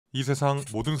이 세상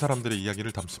모든 사람들의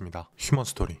이야기를 담습니다.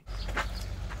 휴먼스토리.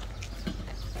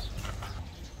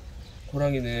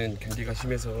 호랑이는 경계가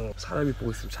심해서 사람이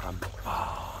보고 있으면 잘 안 보고요.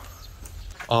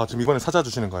 아, 지금 이번에 사자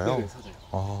주시는 거예요? 네,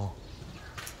 사자요.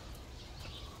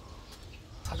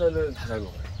 사자는 다 잘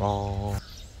먹어요.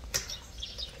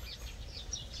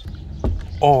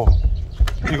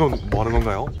 이건 뭐 하는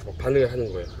건가요? 반응을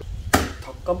하는 거예요.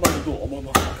 닭간만이도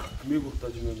어마어마합니다. 금액으로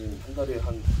따지면 한 달에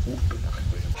한 500배 나갈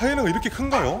거예요. 하이에나가 이렇게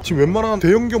큰가요? 지금 웬만한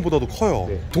대형견보다도 커요.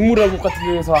 네. 동물원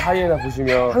같은 데에서 하이에나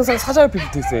보시면 항상 사자 옆에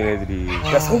붙어있어요, 얘네들이.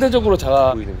 그러니까 상대적으로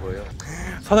작아 보이는 거예요.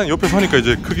 사장님 옆에 서니까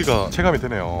이제 크기가 체감이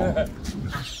되네요.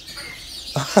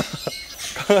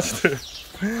 강아지들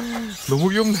너무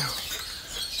귀엽네요.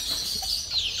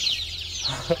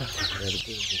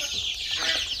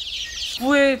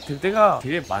 후회될 때가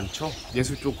되게 많죠.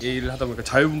 예술 쪽 일을 하다 보니까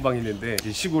자유분방했는데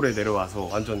시골에 내려와서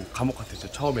완전 감옥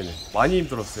같았죠. 처음에는 많이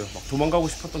힘들었어요. 막 도망가고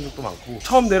싶었던 적도 많고,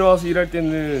 처음 내려와서 일할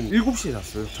때는 7시에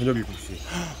잤어요. 저녁 7시에.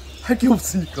 할 게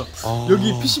없으니까.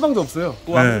 여기 PC방도 없어요.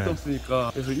 뭐 아무것도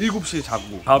없으니까. 그래서 7시에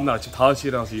자고 다음날 아침 5시에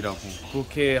일어나서 일하고,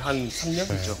 그렇게 한 3년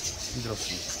됐죠.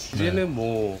 힘들었습니다. 이제는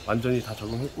뭐 완전히 다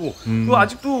적응했고, 그리고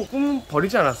아직도 꿈은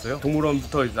버리지 않았어요.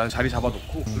 동물원부터 일단 자리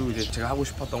잡아놓고, 그리고 이제 제가 하고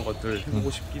싶었던 것들 해보고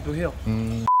싶기도 해요.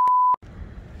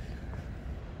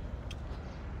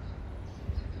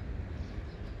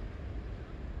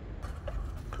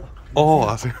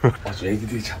 아세요? 저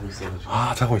애기들이 자고 있어가지고.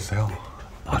 자고 있어요? 네.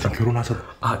 지금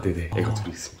결혼하셨나요? 네네. 애가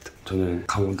둘이 있습니다. 저는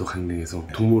강원도 강릉에서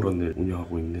동물원을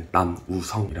운영하고 있는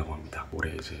남우성이라고 합니다.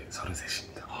 올해 이제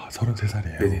 33입니다.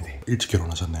 33살이에요? 네네네. 일찍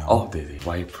결혼하셨네요? 네네.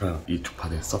 와이프랑 이쪽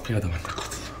바다에 서핑하다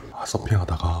만났거든요.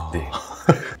 서핑하다가? 네.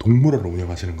 동물원을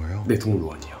운영하시는 거예요? 네,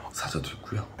 동물원이요. 사자도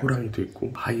있고요, 호랑이도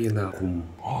있고, 하이에나, 곰.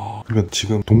 그러면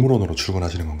지금 동물원으로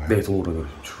출근하시는 건가요? 네, 동물원으로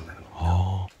출근하는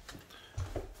겁니다.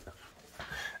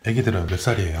 애기들은 몇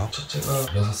살이에요? 첫째가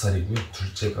 6살이고요,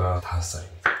 둘째가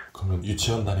 5살입니다. 그러면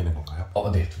유치원 다니는 건가요?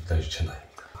 네, 둘 다 유치원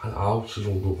다닙니다. 한 9시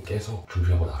정도 깨서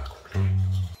준비하고 나갈 겁니다.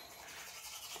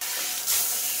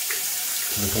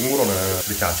 근데 동물원은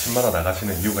이렇게 아침마다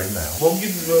나가시는 이유가 있나요? 먹이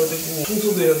눌러야 되고,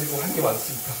 청소도 해야 되고, 할 게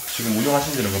많습니다. 지금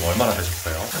운영하신 지는 그럼 얼마나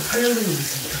되셨어요? 한 8년 정도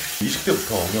됐습니다.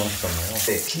 20대부터 운영하셨잖아요.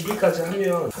 네, 준비까지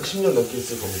하면 한 10년 넘게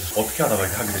있을 겁니다. 어떻게 하다가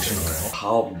이렇게 하게 되신 거예요?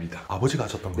 가업입니다. 아버지가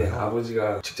하셨던 네, 거예요?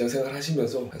 아버지가 직장 생활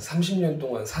하시면서 한 30년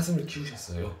동안 사슴을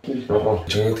키우셨어요.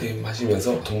 정형퇴임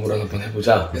하시면서 동물원 한번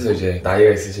해보자 해서, 이제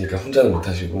나이가 있으시니까 혼자는 못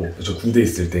하시고, 저 군대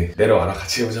있을 때 내려와라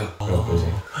같이 해보자. 그래서 이제.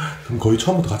 그럼 거의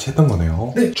처음부터 같이 했던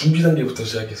거네요? 네, 준비 단계부터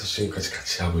시작해서 지금까지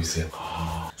같이 하고 있어요.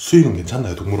 수익은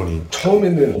괜찮나요, 동물원이?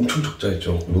 처음에는 엄청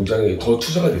적자였죠. 농장에 더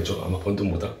투자가 됐죠. 아마 번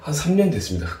돈보다. 한 3년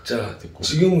됐습니다. 흑자 됐고,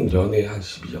 지금은 연에 한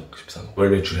 12억, 13억.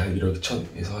 월 매출이 한 1억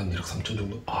 2천에서 한 1억 3천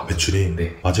정도? 매출이?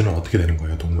 네. 마진은 어떻게 되는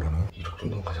거예요, 동물원은? 1억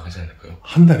정도는 가져가지 않을까요?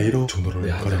 한 달에 1억 정도를 네,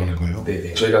 가져가는 거예요?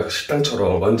 네네. 저희가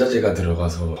식당처럼 원자재가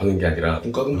들어가서 버는 게 아니라,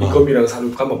 인건비랑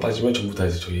사료값만 빠지면 전부 다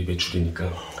해서 저희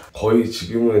매출이니까 거의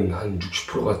지금은 한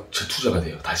 60%가 재투자가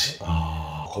돼요. 다시.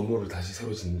 건물을 다시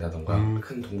새로 짓는다던가,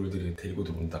 큰 동물들이 데리고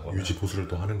들어온다거나, 유지 보수를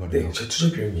또 하는 거네요? 네,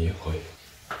 재투자 비용이에요, 거의.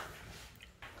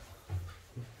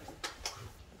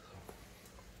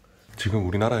 지금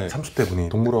우리나라에 30대 분이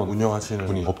동물원 운영하시는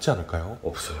분이 없지 않을까요?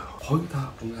 없어요. 거의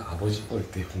다 보면 아버지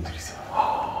뻘때 분들이세요.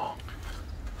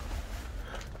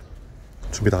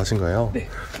 준비 다 하신 거예요? 네.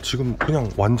 지금 그냥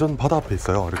완전 바다 앞에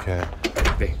있어요, 이렇게.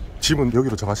 네. 집은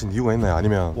여기로 정하신 이유가 있나요?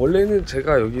 아니면? 원래는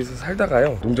제가 여기서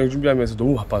살다가요, 농장 준비하면서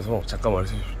너무 바빠서 잠깐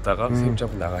와서 쉬었다가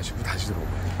세입자분 나가시고 다시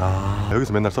들어오고요.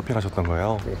 여기서 맨날 서핑하셨던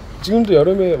거예요? 네. 지금도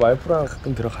여름에 와이프랑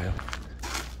가끔 들어가요.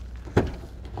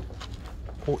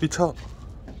 이 차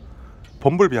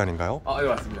범블비 아닌가요? 네,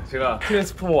 맞습니다. 제가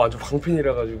트랜스포머 완전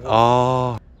광팬이라 가지고.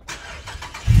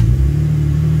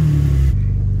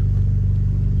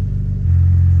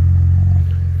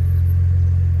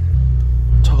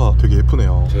 차가 되게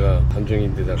예쁘네요. 제가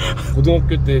단종인데다가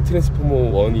고등학교 때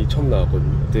트랜스포머 1이 처음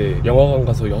나왔거든요. 그때 영화관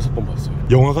가서 6번 봤어요.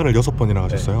 영화관을 6번이나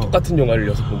가셨어요? 네, 똑같은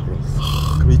영화를 6번 보러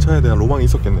갔어요. 그럼 이 차에 대한 로망이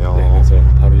있었겠네요. 네, 그래서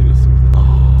바로 일했습니다.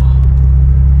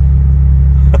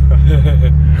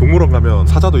 동물원 가면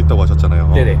사자도 있다고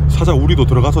하셨잖아요. 네네. 사자 우리도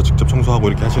들어가서 직접 청소하고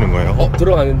이렇게 하시는 거예요?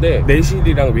 들어가는데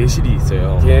내실이랑 외실이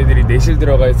있어요. 걔네들이 내실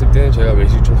들어가 있을 때는 저희가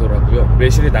외실 청소를 하고요,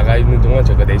 외실에 나가 있는 동안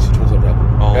저희가 내실 청소를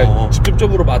하고. 그러니까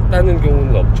직접적으로 맞다는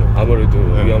경우는 없죠. 아무래도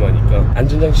위험하니까.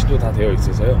 안전장치도 다 되어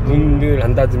있어서요. 문을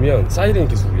안 닫으면 사이렌이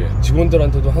계속 울려요.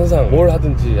 직원들한테도 항상 뭘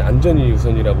하든지 안전이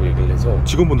우선이라고 얘기를 해서.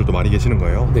 직원분들도 많이 계시는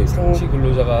거예요? 네, 상시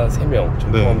근로자가 3명, 저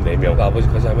포함 4명,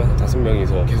 아버지까지 하면 한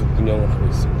 5명이서 계속 운영을 하고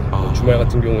있습니다. 주말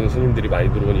같은 경우는 손님들이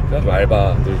많이 들어오니까 좀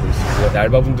알바들도 있고,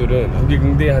 알바분들은 고객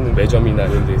응대하는 매점이나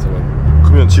이런 데에서만.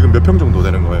 그러면 지금 몇 평 정도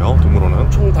되는 거예요, 동물원은?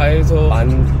 총 다 해서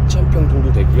 12,000평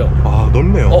정도 되고요.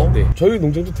 넓네요. 네, 저희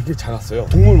농장도 되게 작았어요.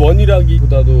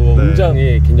 동물원이라기보다도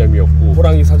농장의 개념이었고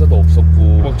호랑이 사자도 없었고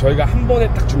뭐 저희가 한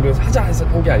번에 딱 준비해서 하자 해서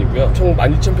한 게 아니고요. 총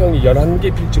 12,000평이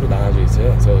 11개 필지로 나눠져 있어요.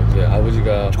 그래서 이제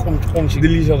아버지가 조금씩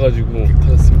늘리셔가지고 이렇게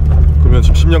커졌습니다. 그러면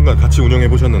지금 10년간 같이 운영해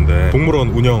보셨는데 동물원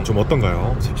운영 좀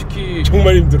어떤가요? 솔직히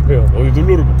정말 힘들어요. 어디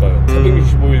놀러를 못 가요.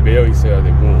 365일 매여 있어야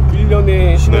되고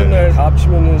 1년에 쉬는 날 다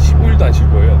합치면은 15일도 안 쉴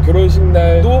거예요. 결혼식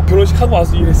날도 결혼식 하고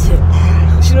와서 일했어요.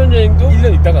 신혼여행도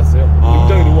 1년 있다 갔어요.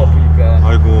 농장이 너무 아프니까.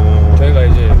 아이고. 저희가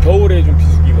이제 겨울에 좀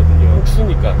비수기거든요.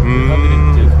 추우니까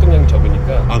사람들이 이제 활동량이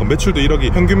적으니까. 아, 그럼 매출도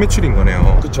 1억이 평균 매출인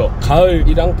거네요. 그쵸.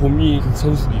 가을이랑 봄이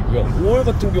선수기고요. 5월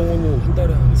같은 경우는 한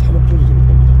달에 한 3억 정도 들어올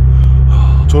겁니다.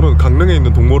 저는 강릉에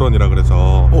있는 동물원이라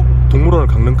그래서 동물원을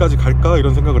강릉까지 갈까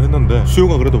이런 생각을 했는데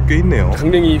수요가 그래도 꽤 있네요.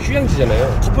 강릉이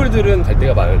휴양지잖아요. 커플들은 갈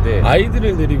데가 많은데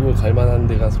아이들을 데리고 갈 만한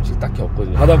데가 솔직히 딱히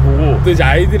없거든요. 가다 보고 또 이제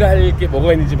아이들 할 게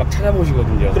뭐가 있는지 막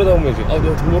찾아보시거든요. 그러다 보면 이제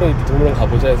내가 동물원 있대, 동물원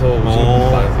가보자 해서 오시는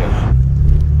분들 많으세요.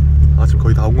 아, 지금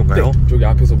거의 다 온 건가요? 네, 저기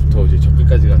앞에서부터 이제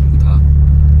끝까지가 다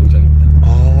농장입니다.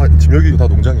 아, 지금 여기 다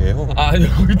농장이에요? 아,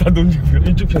 여기 다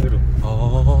농장이고요. 이쪽 편으로.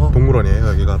 아, 동물원이에요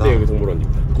여기가 다? 네, 여기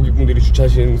동물원입니다. 고객분들이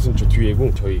주차하시는 곳은 저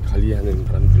뒤에고 저희 관리하는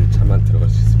사람들 차만 들어갈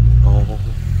수 있습니다.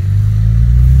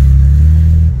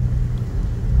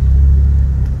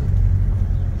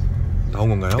 나온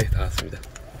건가요? 네, 다 왔습니다.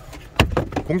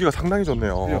 공기가 상당히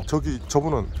좋네요. 네.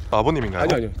 저분은 아버님인가요?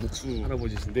 아니요, 녹수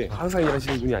할아버지신데 항상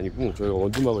일하시는 분이 아니고 저희가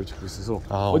원두막을 짓고 있어서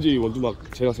어제 이 원두막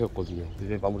제가 세웠거든요.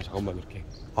 이제 마무리 작업만 이렇게.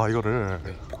 아, 이거를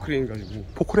포크레인 가지고.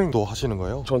 포크레인도 하시는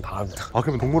거예요? 전 다 합니다. 아,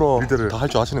 그러면 동물원 일들을 다 할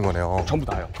줄 아시는 거네요? 전부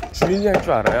다요. 주인이 할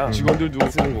줄 알아야 직원들도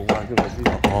쓰는 거고 하는 거지.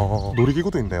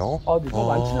 놀이기구도 있네요? 아, 근데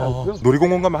많지는 않고요.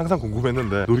 놀이공원 가면 항상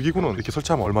궁금했는데 놀이기구는 이렇게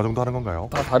설치하면 얼마 정도 하는 건가요?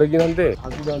 다 다르긴 한데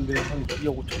다르긴한데 한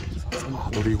 2억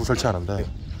 5천. 놀이기구 설치하는데? 네.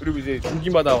 그리고 이제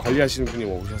분기마다 관리하시는 분이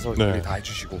오셔서 네. 다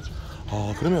해주시고.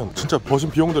 아, 그러면 진짜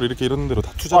버신 비용들을 이렇게 이런 데로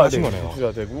다 투자하신 거네요?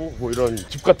 투자되고 뭐 이런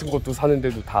집 같은 것도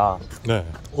사는데도 다. 네.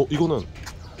 이거는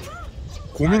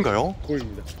곰인가요?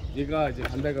 곰입니다. 얘가 이제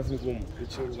반달가슴곰, 이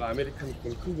친구가 아메리칸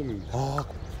곰, 큰 곰입니다. 아,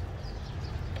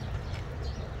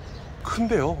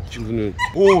 큰데요? 이 친구는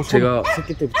오, 제가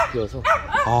새끼 때부터 키워서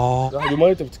한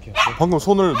요만할 때부터 키웠어요. 방금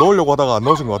손을 넣으려고 하다가 안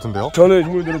넣으신 것 같은데요? 저는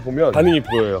동물들을 보면 반응이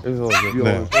보여요. 그래서 이제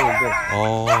위험을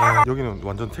떠는데. 여기는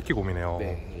완전 새끼곰이네요.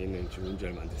 네, 얘는 지금 온지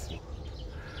얼마 안 됐습니다.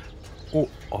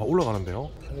 올라가는데요?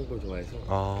 하는 걸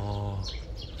좋아해서.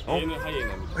 얘는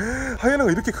하이에나입니다.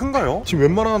 하이에나가 이렇게 큰가요? 지금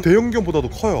웬만한 대형견보다도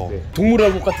커요. 네.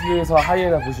 동물원국 같은 데에서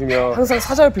하이에나 보시면 항상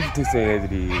사자 옆에 붙어 있어요,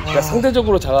 얘네들이. 그러니까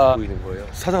상대적으로 작아 보이는 거예요.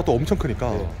 사자가 또 엄청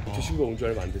크니까. 네. 저 친구가 온 지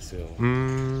얼마 안 됐어요.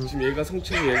 지금 얘가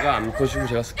성체고 얘가 암컷이고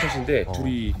제가 수컷인데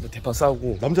둘이 대파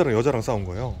싸우고. 남자랑 여자랑 싸운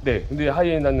거예요? 네. 근데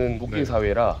하이에나는 목계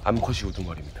사회라 암컷이고 두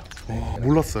마리입니다.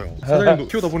 몰랐어요. 사장님도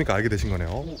키우다 보니까 알게 되신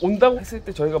거네요. 온다고 했을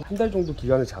때 저희가 한 달 정도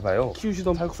기간을 잡아요.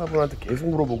 키우시던 팔국사분한테 계속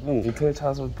물어보고 인터넷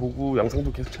찾아서 보고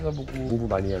영상도 계속 찾아보고 공부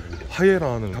많이 해야 됩니다.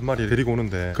 하이에나는 한 마리 데리고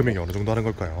오는데 금액이 어느 정도 하는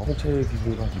걸까요? 성체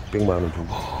기준으로 한 600만 원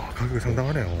정도. 가격이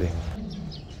상당하네요. 네.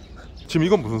 지금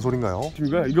이건 무슨 소린가요?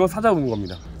 지금 이거 사자 우는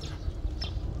겁니다.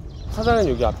 사자는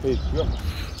여기 앞에 있고요.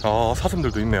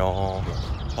 사슴들도 있네요.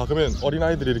 그러면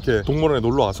어린아이들이 이렇게 동물원에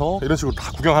놀러 와서 이런 식으로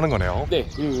다 구경하는 거네요? 네.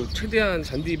 그리고 최대한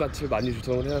잔디밭을 많이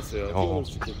조성을 해놨어요. 뛰어놀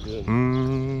수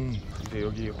있게끔. 이제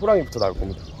여기 호랑이부터 나올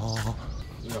겁니다.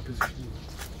 여기 앞에서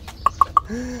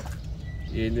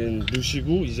얘는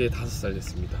루시고 이제 5살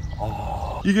됐습니다.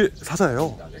 이게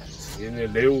사자예요? 네.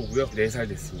 얘는 레오고요. 4살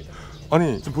됐습니다.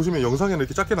 아니, 지금 보시면 영상에는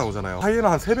이렇게 작게 나오잖아요.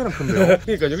 하이에나 한 3배는 큰데요?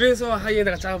 그러니까 여기에서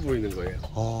하이에나가 작아 보이는 거예요.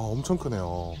 엄청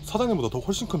크네요. 사장님보다 더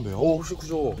훨씬 큰데요? 훨씬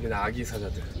크죠. 얘는 아기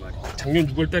사자들 말이. 작년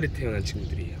 6월달에 태어난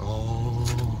친구들이에요.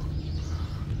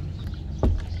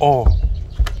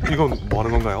 이건 뭐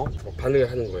하는 건가요? 반응을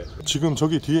하는 거예요. 지금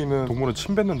저기 뒤에 있는 동물은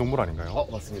침 뱉는 동물 아닌가요?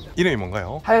 맞습니다. 이름이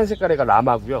뭔가요? 하얀 색깔 애가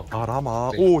라마고요. 라마.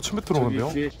 네. 침 뱉어오는데요?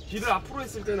 길을 앞으로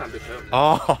했을 때는 안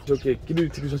뱉어요. 저렇게 길을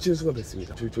뒤로 젖히는 순간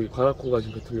뱉습니다. 저기 관악코가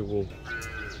지금 뱉으려고.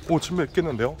 침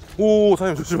뱉겠는데요?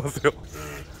 사장님 조심하세요.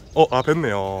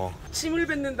 뱉네요. 침을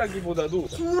뱉는다기보다도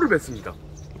콧물을 뱉습니다.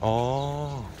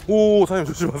 사장님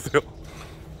조심하세요.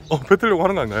 뱉으려고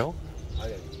하는 거 아닌가요?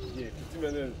 아니, 이게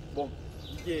뱉으면은 뭐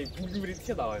이게 비밀이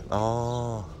튀어나와요.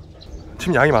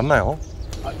 침 양이 많나요?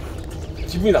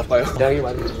 기분이 나빠요. 양이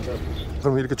많은 거보다.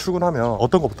 그럼 이렇게 출근하면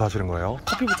어떤 것부터 하시는 거예요?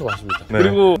 커피부터 마십니다. 네.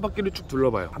 그리고 한 바퀴를 쭉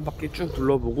둘러봐요. 한 바퀴 쭉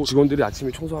둘러보고 직원들이 아침에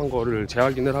청소한 거를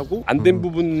재확인을 하고 안 된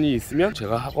부분이 있으면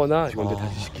제가 하거나 직원들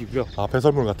다시 시키고요.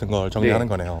 배설물 같은 걸 정리하는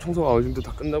거네요. 청소가 어느 정도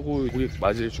다 끝나고 고객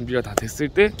맞을 준비가 다 됐을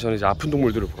때 저는 이제 아픈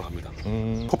동물들을 보러 갑니다.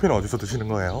 커피는 어디서 드시는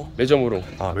거예요? 매점으로.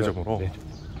 매점으로? 네.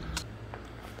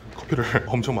 커피를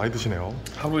엄청 많이 드시네요.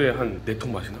 하루에 한 4통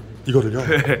마시나? 이거를요?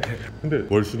 근데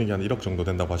월 순이익이 한 1억 정도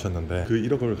된다고 하셨는데 그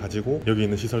 1억을 가지고 여기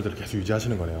있는 시설들을 계속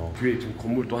유지하시는 거네요. 뒤에 지금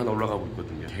건물 또 하나 올라가고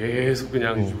있거든요. 계속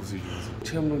그냥 유지보수.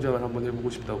 체험농장을 한번 해보고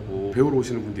싶다고 배우러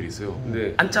오시는 분들이 있어요.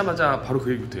 근데 앉자마자 바로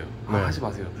그 얘기부터 해요. 하지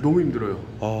마세요. 너무 힘들어요.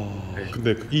 네.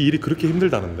 근데 이 일이 그렇게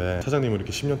힘들다는데 사장님은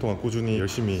이렇게 10년 동안 꾸준히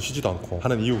열심히 쉬지도 않고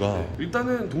하는 이유가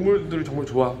일단은 동물들을 정말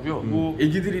좋아하고요. 뭐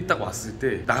애기들이 딱 왔을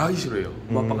때 나가기 싫어해요.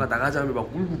 아빠가 나가자면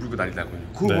막 울고 불고 난리 나거든요.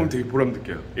 그거 보면 되게 보람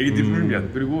느껴요. 애기들이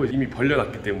울면. 그리고 이미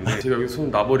벌려놨기 때문에 제가 여기 손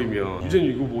놔버리면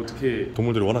유전이 이거 뭐 어떻게.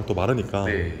 동물들이 워낙 또 많으니까.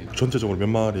 전체적으로 몇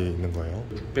마리 있는 거예요?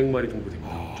 600마리 정도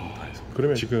됩니다.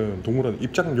 그러면 지금 동물원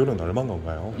입장료는 얼마인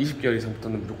건가요? 20개월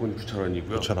이상부터는 무조건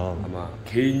 9,000원이고요. 9,000원. 아마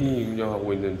개인이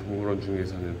운영하고 있는 동물원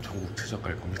중에서는 전국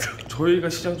최저가일 겁니다. 저희가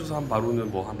시장 조사 한 바로는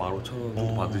뭐 한 15,000원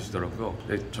정도 받으시더라고요.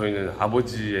 근데 저희는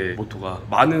아버지의 모토가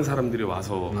많은 사람들이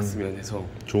와서 봤으면 해서.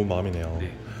 좋은 마음이네요.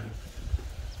 네.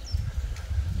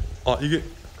 이게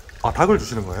닭을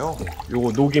주시는 거예요? 네.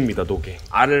 요거 노개입니다. 노개.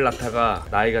 알을 낳다가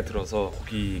나이가 들어서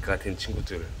고기가 된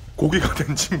친구들. 고기가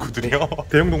된 친구들이요?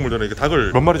 대형 동물들은 이게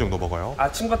닭을 몇 마리 정도 먹어요?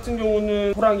 아침 같은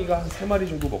경우는 호랑이가 한 3마리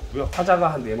정도 먹고요.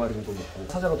 사자가 한 4마리 정도 먹고.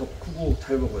 사자가 더 크고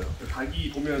잘 먹어요.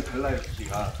 닭이 보면 달라요,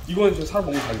 크기가. 이건 좀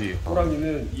살아먹는 닭이에요.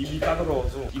 호랑이는 입이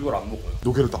까다로워서 이걸 안 먹어요.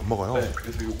 노개를 또 안 먹어요? 네,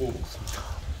 그래서 요거 먹습니다.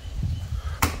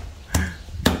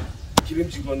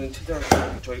 기름진 거는 최대한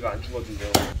저희가 안 주거든요.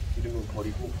 기름은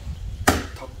버리고.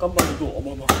 닭간만도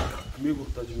어마어마합니다. 금액으로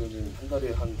따지면 한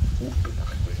달에 한 500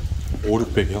 나갈 거예요.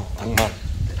 500~600이요? 닭만?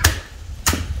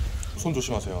 손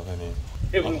조심하세요, 선생님.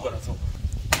 해보는 거라서.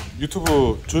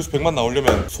 유튜브 조회수 100만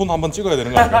나오려면 손 한번 찍어야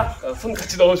되는 거 아니에요? 손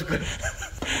같이 넣어줄 거예요.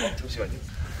 잠시만요.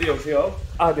 네, 여보세요?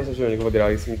 네, 잠시만요. 이거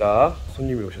내려가겠습니다.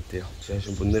 손님이 오셨대요. 제가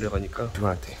지금 못 내려가니까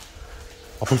그만할게요.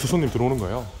 벌써 손님 들어오는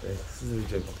거예요? 네, 슬슬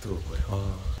이제 막 들어올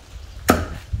거예요.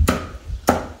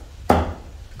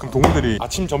 그럼 동물들이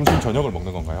아침, 점심, 저녁을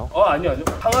먹는 건가요? 아니요.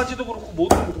 강아지도 그렇고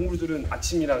모든 동물들은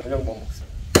아침이랑 저녁만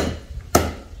먹어요.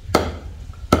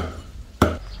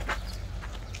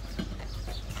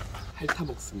 핥아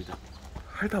먹습니다.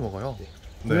 핥아 먹어요? 네.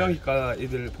 고양이과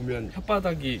애들 보면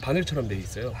혓바닥이 바늘처럼 돼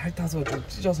있어요. 핥아서 좀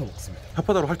찢어서 먹습니다.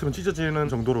 혓바닥으로 핥으면 찢어지는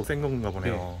정도로 센 건가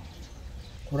보네요. 네.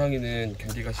 호랑이는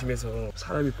경계가 심해서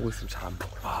사람이 보고 있으면 잘 안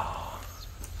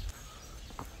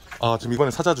먹어요. 지금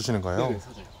이번에 사자 주시는 거예요? 네,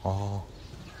 사자요.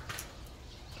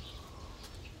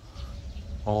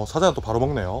 사자는 또 바로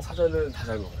먹네요. 사자는 다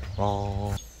잘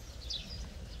먹어요.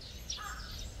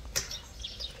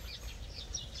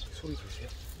 소리 들으세요?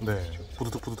 네,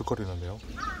 부두둑 거리는데요.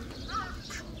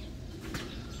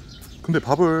 근데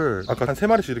밥을 아까 한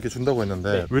 3마리씩 이렇게 준다고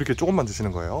했는데 왜 이렇게 조금만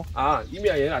주시는 거예요? 이미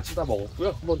얘는 아침 다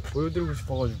먹었고요. 한번 보여드리고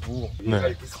싶어가지고 얘가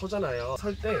이렇게 서잖아요.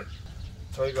 설 때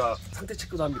저희가 상태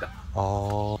체크도 합니다.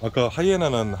 아까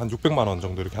하이에나는 한 600만 원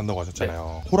정도 이렇게 한다고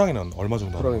하셨잖아요. 호랑이는 얼마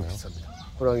정도 하는 거예요? 호랑이는 비쌉니다.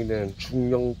 호랑이는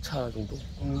중형차 정도?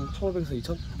 1,500에서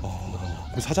 2,000?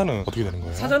 그럼 사자는 어떻게 되는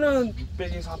거예요? 사자는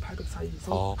 600에서 한 800 사이.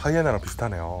 하이에나랑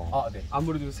비슷하네요. 네.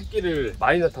 아무래도 새끼를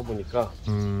많이 낳다 보니까.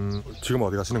 지금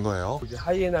어디 가시는 거예요? 이제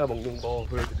하이에나 먹는 거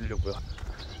보여드리려고요.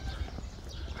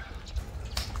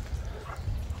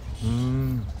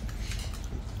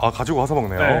 가지고 와서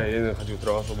먹네요. 네, 얘는 가지고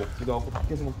들어가서 먹기도 하고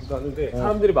밖에서 먹기도 하는데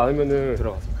사람들이 많으면은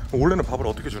들어가서. 원래는 밥을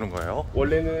어떻게 주는 거예요?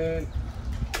 원래는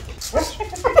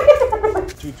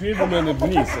지금 뒤에 보면은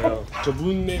문이 있어요. 저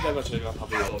문에다가 저희가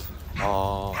밥을 넣어서.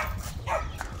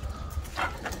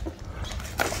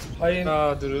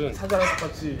 하이에나들은 사자랑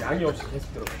똑같이 양이 없이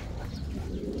계속 들어가요.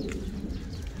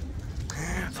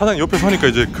 사장님 옆에 서니까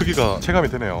이제 크기가 체감이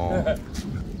되네요.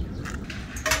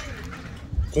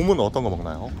 곰은 어떤 거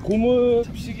먹나요? 곰은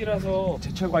잡식이라서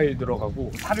제철 과일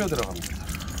들어가고 사료 들어갑니다.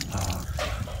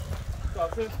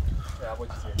 네,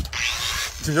 아버지세요.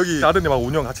 지금 여기 아드님하고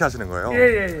운영 같이 하시는 거예요?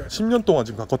 예. 10년 동안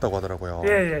지금 가꿨다고 하더라고요.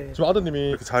 예. 지금 아드님이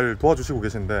이렇게 잘 도와주시고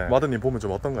계신데 아드님 보면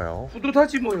좀 어떤가요?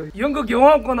 뿌듯하지 뭐요. 연극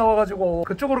영화학과 나와가지고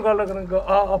그쪽으로 가려 그러는 거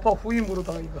아빠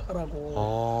후임으로다가 이거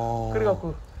하라고.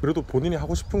 그래갖고 그래도 본인이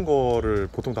하고 싶은 거를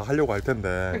보통 다 하려고 할 텐데.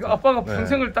 그러니까 아빠가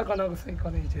평생을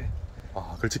닦아나갔으니까는 이제.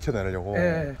 그걸 지켜내려고.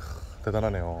 예.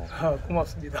 대단하네요.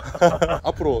 고맙습니다.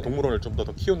 앞으로 동물원을 좀 더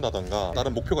키운다던가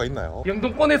다른 목표가 있나요?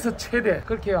 영동권에서 최대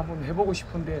그렇게 한번 해보고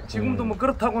싶은데 지금도 뭐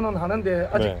그렇다고는 하는데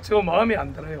아직 저 마음에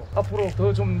안 들어요. 앞으로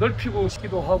더 좀 넓히고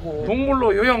싶기도 하고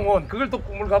동물로 요양원 그걸 또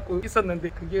꿈을 갖고 있었는데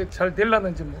그게 잘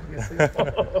될라는지 모르겠어요.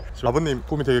 아버님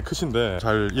꿈이 되게 크신데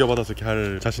잘 이어받아서 이렇게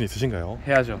할 자신 있으신가요?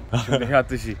 해야죠. 근데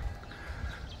해왔듯이.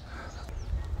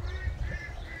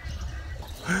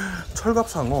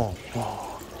 철갑상어.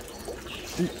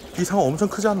 이 상어 엄청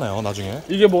크지 않나요 나중에?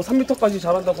 이게 뭐 3m까지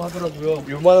자란다고 하더라고요.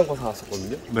 요만한 거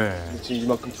사왔었거든요. 네. 지금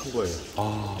이만큼 큰 거예요.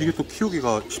 아, 이게 또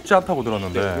키우기가 쉽지 않다고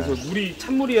들었는데. 네, 그래서 물이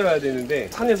찬물이어야 되는데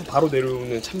산에서 바로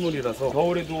내려오는 찬물이라서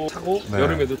겨울에도 차고 네.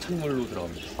 여름에도 찬물로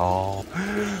들어갑니다. 아,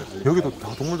 여기도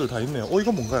다 동물들 다 있네요.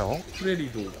 이건 뭔가요?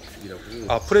 프레리도이라고.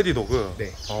 아, 프레디 도그.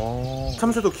 네.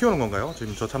 참새도 키우는 건가요?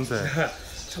 지금 저 참새.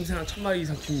 참새 한 1000마리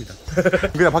이상 키웁니다.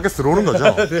 그냥 밖에서 들어오는 거죠?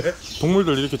 네.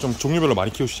 동물들 이렇게 좀 종류별로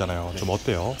많이 키우시잖아요. 좀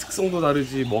어때요? 특성도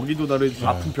다르지, 먹이도 다르지,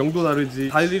 아픈 병도 다르지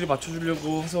다 일일이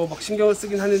맞춰주려고 해서 막 신경을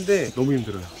쓰긴 하는데 너무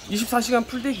힘들어요. 24시간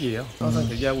풀대기예요. 항상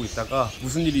대기하고 있다가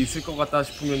무슨 일이 있을 것 같다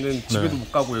싶으면은 집에도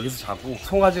못 가고 여기서 자고,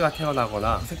 송아지가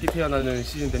태어나거나 새끼 태어나는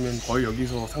시즌 되면 거의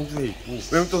여기서 상주해 있고,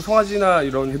 왜냐면 또 송아지나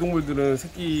이런 대동물들은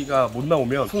새끼가 못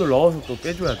나오면 손을 넣어서 또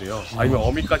빼줘야 돼요. 아니면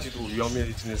어미까지도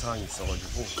위험해지는 상황이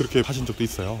있어가지고. 그렇게 하신 적도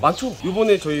있어요? 많죠.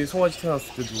 이번에 저희 송아지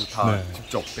태어났을 때도 다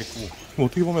직접 뺐고.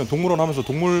 어떻게 보면 동물원 하면서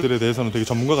동물들에 대해서는 되게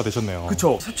전문가가 되셨네요.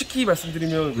 그쵸. 솔직히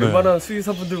말씀드리면 웬만한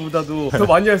수의사분들보다도 더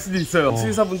많이 할 수도 있어요.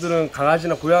 수의사분들은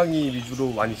강아지나 고양이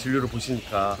위주로 많이 진료를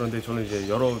보시니까. 그런데 저는 이제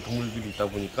여러 동물들이 있다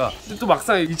보니까, 근데 또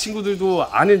막상 이 친구들도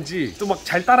아는지 또 막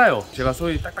잘 따라요. 제가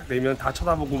소리 딱딱 내면 다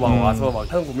쳐다보고 막 와서 막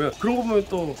하는 거 보면, 그런 거 보면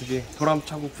또 되게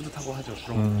보람차고 뿌듯하고 하죠.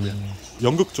 그런 거 보면.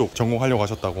 연극 쪽 전공하려고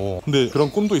하셨다고. 근데 그런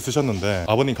꿈도 있으셨는데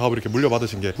아버님 가업을 이렇게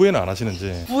물려받으신 게 후회는 안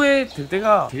하시는지. 후회될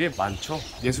때가 되게 많죠.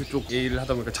 예술 쪽 일을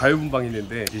하다 보니까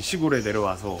자유분방했는데 시골에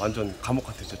내려와서 완전 감옥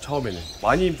같았죠. 처음에는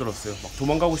많이 힘들었어요. 막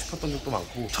도망가고 싶었던 적도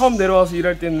많고, 처음 내려와서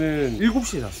일할 때는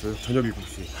 7시에 잤어요. 저녁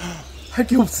 7시에. 할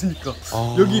게 없으니까.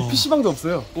 여기 PC방도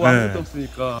없어요. 뭐 아무것도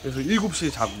없으니까. 그래서 7시에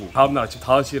자고 다음날 아침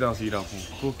 5시에 일어나서 일하고,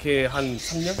 그렇게 한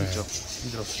 3년 했죠.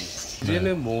 힘들었습니다.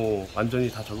 이제는 뭐 완전히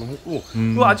다 적응했고,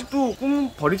 또 아직도 꿈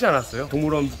버리지 않았어요.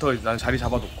 동물원부터 일단 자리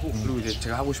잡아놓고, 그리고 이제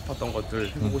제가 하고 싶었던 것들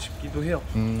해보고 싶기도 해요.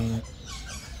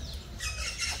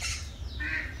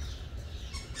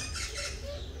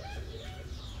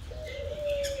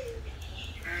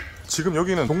 지금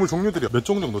여기는 동물 종류들이 몇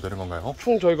종 정도 되는 건가요?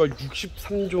 총 저희가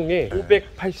 63종에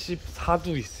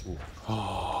 584두 있습니다.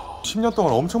 10년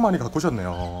동안 엄청 많이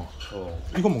가꾸셨네요.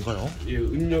 이건 뭔가요? 이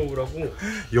은여우라고.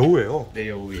 여우예요. 네,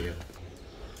 여우예요.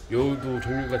 여우도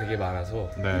종류가 되게 많아서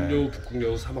은여우,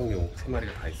 북극여우, 사막여우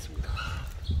 3마리가 다 있습니다.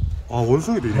 아,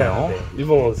 원숭이도 있네요. 네,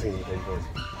 일본 원숭이입니다. 일본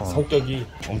원숭이. 성격이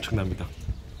엄청납니다.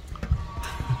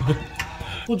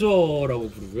 소저라고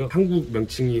부르고요. 한국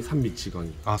명칭이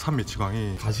산미치광이. 아,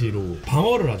 산미치광이. 가시로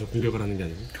방어를 하죠. 공격을 하는 게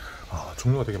아니고. 아,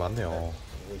 종류가 되게 많네요.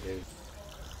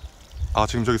 아,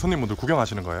 지금 저기 손님분들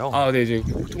구경하시는 거예요? 아, 네. 이제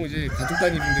보통 이제 가족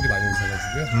단위분들이 많이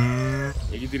오셔가지고요.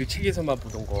 애기들이 책에서만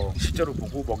보던 거 실제로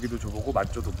보고, 먹이도 줘보고,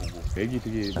 만져도 보고. 애기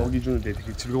되게 먹이 주는데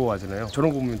되게 즐거워하잖아요.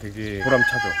 저런 거 보면 되게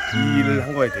보람차죠. 이 일을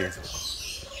한 거에 대해서.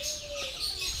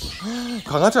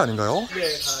 강아지 아닌가요? 네,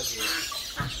 강아지예요.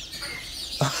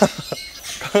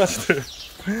 강아지들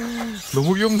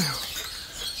너무 귀엽네요.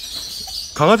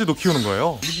 강아지도 키우는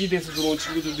거예요? 유기돼서 들어온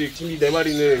친구들도 있고, 이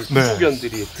 4마리는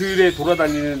기초견들이 들에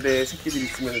돌아다니는데 새끼들이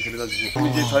있으면 데려다주고, 그리고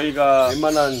이제 저희가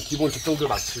웬만한 기본 접종들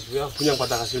마치고요.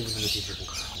 분양받아 가시는 분들도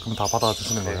계시고. 그럼 다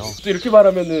받아주시는 거예요? 또 이렇게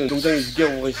말하면은 농장에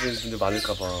유기하고 계시는 분들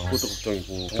많을까봐 그것도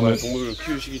걱정이고, 정말 동물을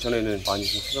키우시기 전에는 많이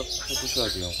좀 생각해 보셔야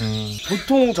돼요.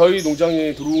 보통 저희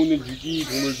농장에 들어오는 유기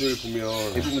동물들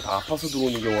보면 대부분 다 아파서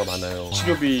들어오는 경우가 많아요.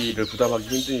 치료비를 부담하기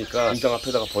힘드니까 농장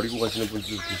앞에다가 버리고 가시는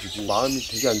분들도 계시고, 마음이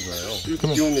되게 안 좋아요.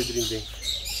 이렇게 귀여운 애들인데.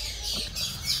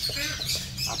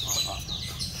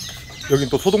 여긴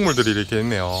또 소동물들이 이렇게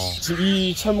있네요. 지금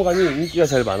이 체험관이 인기가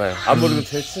제일 많아요. 아무래도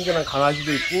제 친근한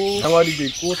강아지도 있고, 병아리도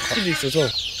있고, 토끼도 있어서.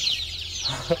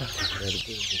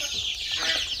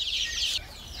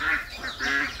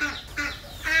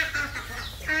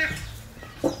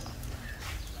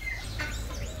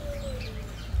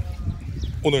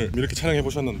 오늘 이렇게 촬영해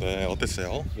보셨는데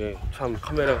어땠어요? 예, 참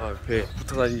카메라가 옆에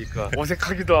붙어 다니니까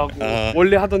어색하기도 하고,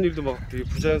 원래 하던 일도 막 되게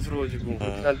부자연스러워지고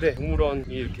그렇긴 한데, 동물원이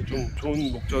이렇게 좀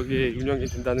좋은 목적에 운영이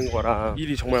된다는 거랑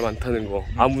일이 정말 많다는 거,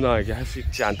 아무나에게 할 수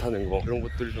있지 않다는 거, 그런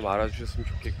것들을 좀 알아주셨으면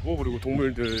좋겠고, 그리고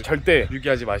동물들 절대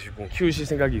유기하지 마시고 키우실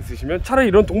생각이 있으시면 차라리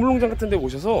이런 동물농장 같은 데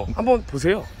오셔서 한번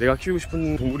보세요. 내가 키우고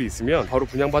싶은 동물이 있으면 바로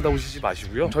분양받아 오시지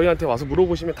마시고요. 저희한테 와서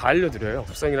물어보시면 다 알려드려요.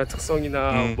 속성이나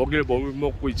특성이나 먹이를 뭘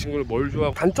먹고 이 친구를 뭘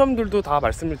좋아하고, 단점들도 다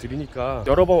말씀을 드리니까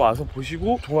여러 번 와서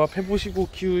보시고 종합해 보시고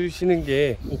키우시는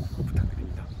게 꼭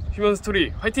부탁드립니다.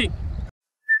 휴먼스토리 화이팅!